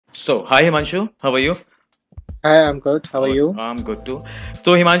So, hi Himanshu, how are you? Hi, I'm good. How are Oh, you? I'm good too.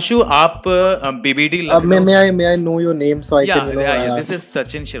 तो हिमांशु आप BBD May, Lucknow. may I may I know your name so I can Yeah. This is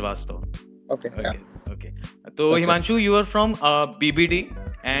Sachin Srivastava. okay, yeah, okay तो that's it. Himanshu you are from BBD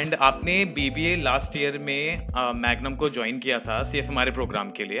and आपने BBA last year में magnum को join किया था सीएफएमआरए programme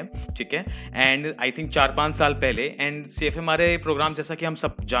के लिए, ठीक है। एंड आई थिंक 4-5 साल पहले, एंड सीएफएमआरए प्रोग्राम जैसा कि हम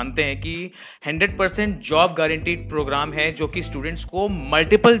सब जानते हैं कि 100% जॉब गारंटीड प्रोग्राम है जो कि स्टूडेंट्स को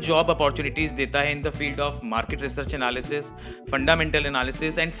मल्टीपल जॉब अपॉर्चुनिटीज देता है in the field of market research analysis, fundamental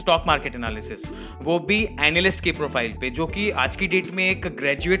analysis and stock market analysis, वो भी एनालिस्ट के प्रोफाइल पे, जो कि आज की डेट में एक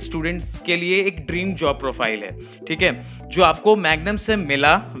ग्रेजुएट स्टूडेंट्स के लिए एक ड्रीम जॉब प्रोफाइल है, ठीक है, जो आपको मैग्नम से मिला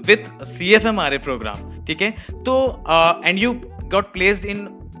विथ सीएफएमआरए प्रोग्राम, ठीक है। तो and you got placed in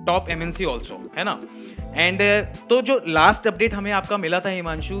top MNC also, है ना। एंड तो जो लास्ट अपडेट हमें आपका मिला था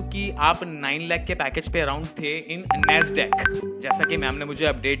हिमांशु कि आप 9 लाख के पैकेज पे अराउंड थे इन NASDAQ, जैसा कि मैम ने मुझे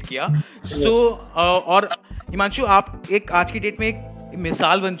अपडेट किया। सो और हिमांशु आप एक आज की डेट में एक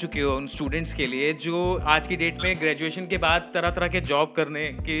मिसाल बन चुके हो उन स्टूडेंट्स के लिए जो आज की डेट में ग्रेजुएशन के बाद तरह तरह के जॉब करने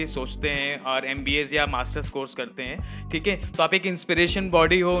की सोचते हैं और MBAs या मास्टर्स कोर्स करते हैं, ठीक है। तो आप एक इंस्पिरेशन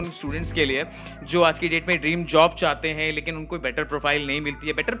बॉडी हो उन स्टूडेंट्स के लिए जो आज की डेट में ड्रीम जॉब चाहते हैं लेकिन उनको बेटर प्रोफाइल नहीं मिलती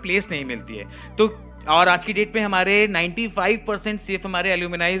है, बेटर प्लेस नहीं मिलती है। तो और आज की डेट में हमारे 95% सिर्फ हमारे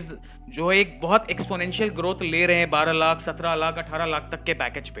एल्यूमिनाइज जो है एक बहुत एक्सपोनेंशियल ग्रोथ ले रहे हैं, 12 लाख, 17 लाख, 18 लाख तक के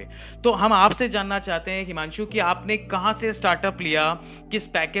पैकेज पे। तो हम आपसे जानना चाहते हैं हिमांशु कि आपने कहाँ से स्टार्टअप लिया, किस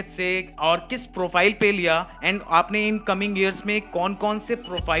पैकेज से और किस प्रोफाइल पे लिया, एंड आपने इन कमिंग ईयर्स में कौन कौन से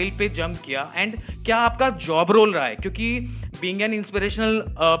प्रोफाइल पे जंप किया, एंड क्या आपका जॉब रोल रहा है, क्योंकि बीइंग एन इंस्पिरेशनल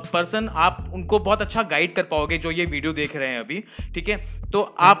पर्सन आप उनको बहुत अच्छा गाइड कर पाओगे जो ये वीडियो देख रहे हैं अभी, ठीक है। तो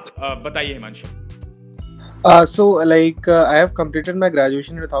आप बताइए Himanshu. I have completed my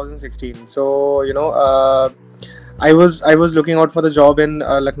graduation in 2016. So I was looking out for the job in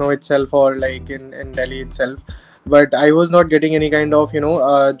Lucknow itself or like in Delhi itself, but I was not getting any kind of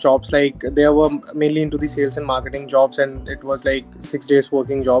jobs. Like they were mainly into the sales and marketing jobs, and it was like 6 days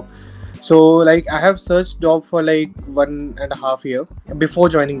working job. So like I have searched job for like 1.5 year before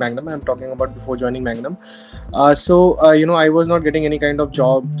joining Magnum. I'm talking about before joining Magnum. I was not getting any kind of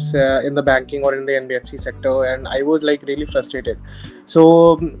jobs in the banking or in the NBFC sector, and I was like really frustrated. So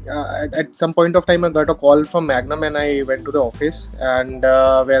at some point of time, I got a call from Magnum, and I went to the office, and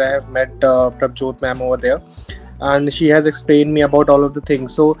where I have met Prabjot ma'am over there, and she has explained me about all of the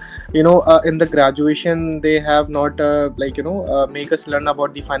things. So in the graduation they have not make us learn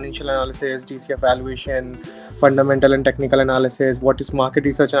about the financial analysis, DCF valuation, fundamental and technical analysis, what is market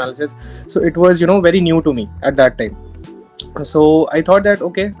research analysis. So it was very new to me at that time. So I thought that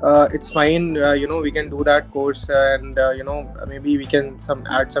okay, it's fine, we can do that course, and maybe we can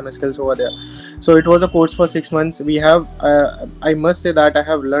add some skills over there. So it was a course for 6 months. We have I must say that I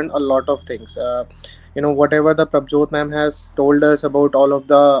have learned a lot of things. Whatever the Prabjot ma'am has told us about all of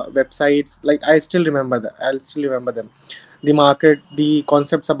the websites, like I'll still remember them. The market, the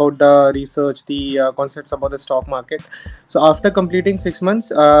concepts about the research, the concepts about the stock market. So after completing 6 months,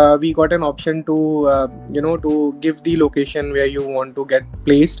 we got an option to to give the location where you want to get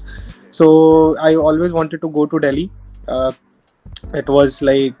placed. So I always wanted to go to Delhi. It was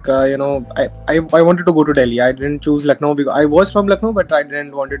like I wanted to go to Delhi. I didn't choose Lucknow because I was from Lucknow, but I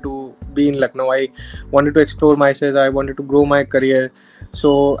didn't wanted to be in Lucknow. I wanted to explore myself. I wanted to grow my career.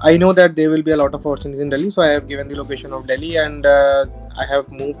 So I know that there will be a lot of opportunities in Delhi. So I have given the location of Delhi, and I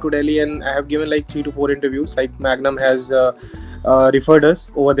have moved to Delhi, and I have given like 3 to 4 interviews. Like Magnum has referred us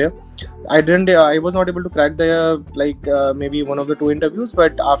over there. I was not able to crack the maybe one of the 2 interviews,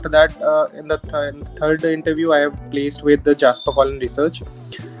 but after that, in the third interview, I have placed with the Jasper Collin Research,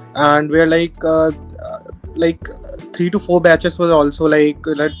 and we're like 3 to 4 batches was also like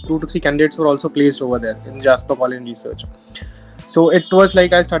 2 to 3 candidates were also placed over there in Jasper Collin Research. So it was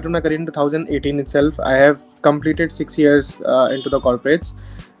like I started my career in 2018 itself. I have completed 6 years into the corporates.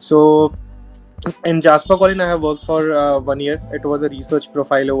 So in Jasper Collin, I have worked for 1 year. It was a research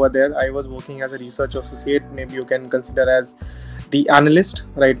profile over there. I was working as a research associate. Maybe you can consider as the analyst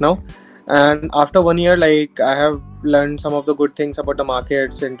right now. And after 1 year, like I have learned some of the good things about the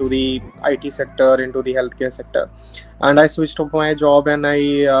markets into the IT sector, into the healthcare sector, and I switched to my job, and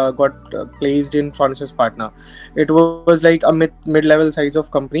I got placed in Francis Partner. It was like a mid-level size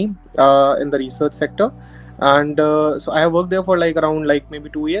of company in the research sector, and so I have worked there for like around like maybe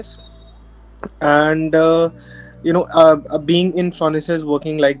 2 years, and being in furnaces,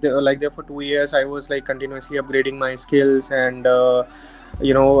 working like there for 2 years, I was like continuously upgrading my skills, and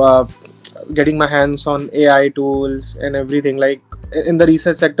you know uh, getting my hands on AI tools and everything. Like in the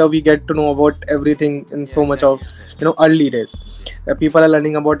research sector we get to know about everything in so much of early days. People are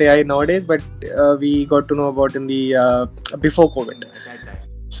learning about AI nowadays, but we got to know about in the before COVID.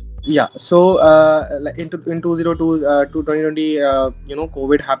 Yeah, so like in 2002 to 2020,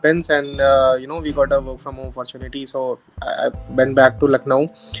 COVID happens, and we got a work from home opportunity. So I went back to Lucknow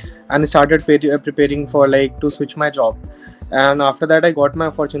and started preparing for like to switch my job. And after that, I got my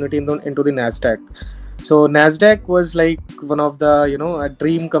opportunity into the NASDAQ. So NASDAQ was like one of the a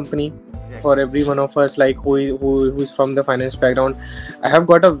dream company for every one of us, like who's from the finance background. I have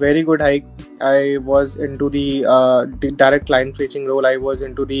got a very good hike. I was into the direct client facing role. I was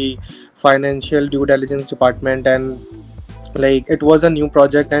into the financial due diligence department, and like it was a new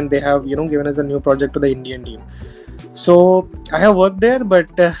project, and they have given us a new project to the Indian team. So I have worked there, but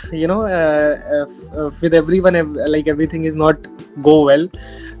with everyone, like everything is not go well.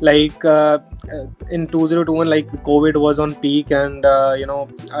 Like in 2021, like COVID was on peak, and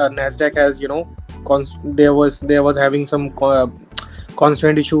Nasdaq has there was having some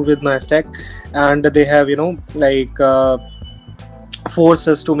constant issue with Nasdaq, and they have forced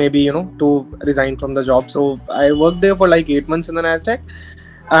us to maybe to resign from the job. So I worked there for like 8 months in the Nasdaq.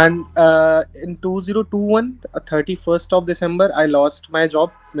 And in 2021, 31st of December, I lost my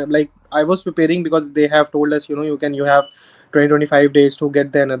job. Like I was preparing, because they have told us, you have 20-25 days to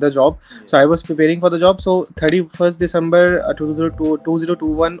get the another job. So I was preparing for the job. So 31st December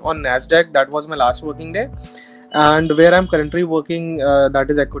 2021 on NASDAQ, that was my last working day. And where I'm currently working, that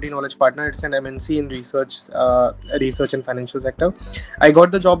is Equity Knowledge Partner. It's an MNC in research and financial sector. I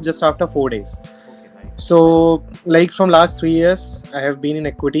got the job just after 4 days. So like from last 3 years, I have been in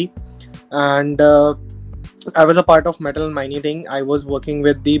equity, and I was a part of metal and mining. I was working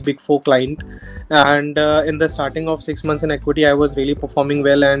with the big four client, and in the starting of 6 months in equity, I was really performing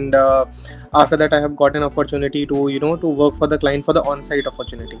well. And after that, I have got an opportunity to to work for the client for the on-site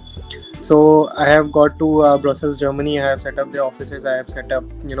opportunity. So I have got to Brussels, Germany. I have set up the offices. I have set up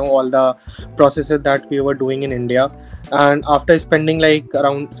all the processes that we were doing in India. And after spending like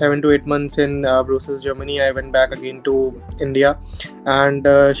around 7 to 8 months in Brussels, Germany, I went back again to India and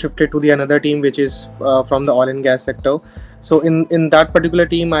shifted to the another team, which is from the oil and gas sector. So in that particular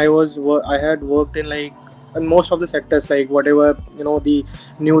team, I had worked in like in most of the sectors, like whatever the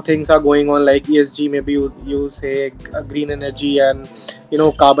new things are going on, like ESG, maybe you say green energy, and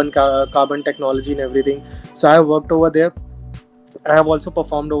carbon technology and everything. So I have worked over there. I have also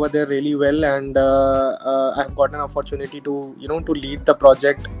performed over there really well, and I have got an opportunity to to lead the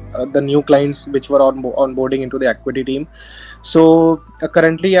project, the new clients which were onboarding into the equity team. So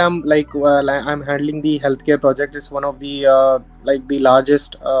currently I'm handling the healthcare project. It's one of the like the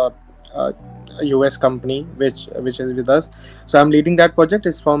largest US company which is with us. So I'm leading that project.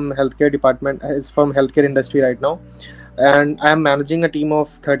 It's from healthcare department. It's from healthcare industry right now, and I'm managing a team of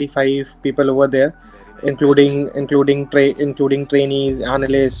 35 people over there, including trainees,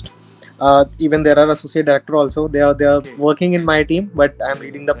 analysts. Even there are associate director also. They are working in my team, but I'm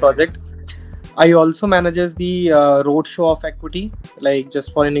leading the project. I also manages the roadshow of equity. Like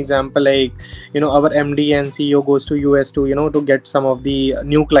just for an example, like our MD and CEO goes to US to to get some of the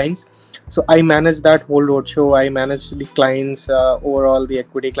new clients. So I manage that whole roadshow. I manage the clients, overall the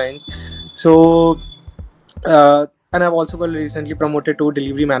equity clients. So and I've also got recently promoted to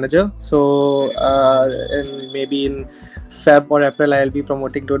delivery manager. So maybe in Feb or April, I'll be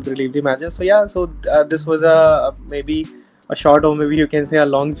promoting to delivery manager. So yeah, so this was a maybe a short, or maybe you can say a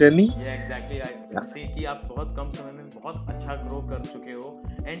long journey. Yeah, exactly. I see कि आप बहुत कम समय में बहुत अच्छा grow कर चुके हो.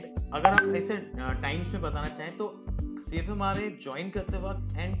 एंड अगर आप ऐसे टाइम्स में बताना चाहें तो CFMRA ज्वाइन करते वक्त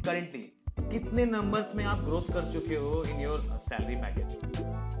एंड करेंटली कितने नंबर्स में आप ग्रोथ कर चुके हो in your salary package?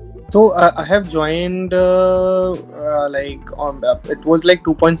 So I have joined it was like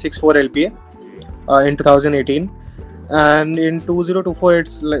 2.64 LPA in 2018, and in 2024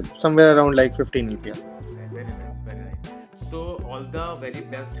 it's like somewhere around like 15 LPA. Very nice, very nice. So all the very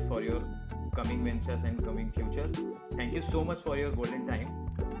best for your coming ventures and coming future. Thank you so much for your golden time.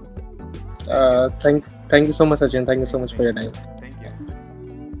 Thank you so much, Sachin. Thank you so much for your time.